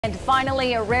And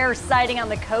finally, a rare sighting on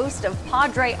the coast of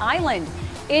Padre Island.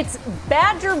 It's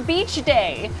Badger Beach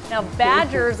Day. Now,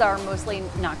 badgers are mostly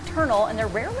nocturnal and they're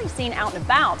rarely seen out and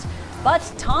about. But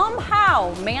Tom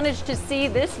Howe managed to see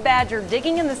this badger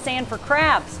digging in the sand for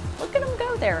crabs. Look at him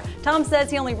go there. Tom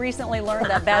says he only recently learned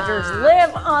that badgers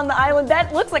live on the island.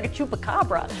 That looks like a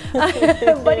chupacabra.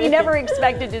 But he never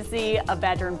expected to see a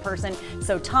badger in person.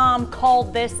 So Tom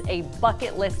called this a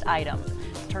bucket list item.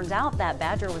 Turns out that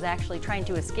badger was actually trying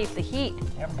to escape the heat.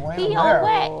 Can't blame He him all there.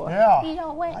 wet. Yeah. He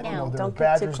all wet I now. don't know there Don't are get too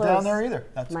badgers close. down there either.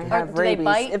 That's Might good. have Do they rabies.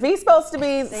 bite? If he's supposed to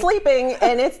be sleeping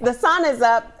and the sun is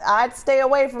up, I'd stay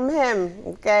away from him,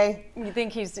 okay? You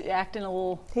think he's acting a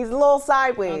little... He's a little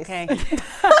sideways. Okay.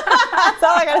 That's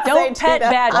all I gotta say, Don't pet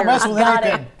Cheetah. badgers. Don't mess with Got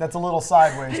anything that's a little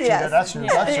sideways, Cheetah. Yes. That's your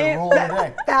rule of the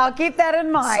day. I'll keep that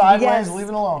in mind. Sideways, Yes. leave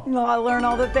it alone. No, I'll learn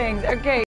all the things. Okay.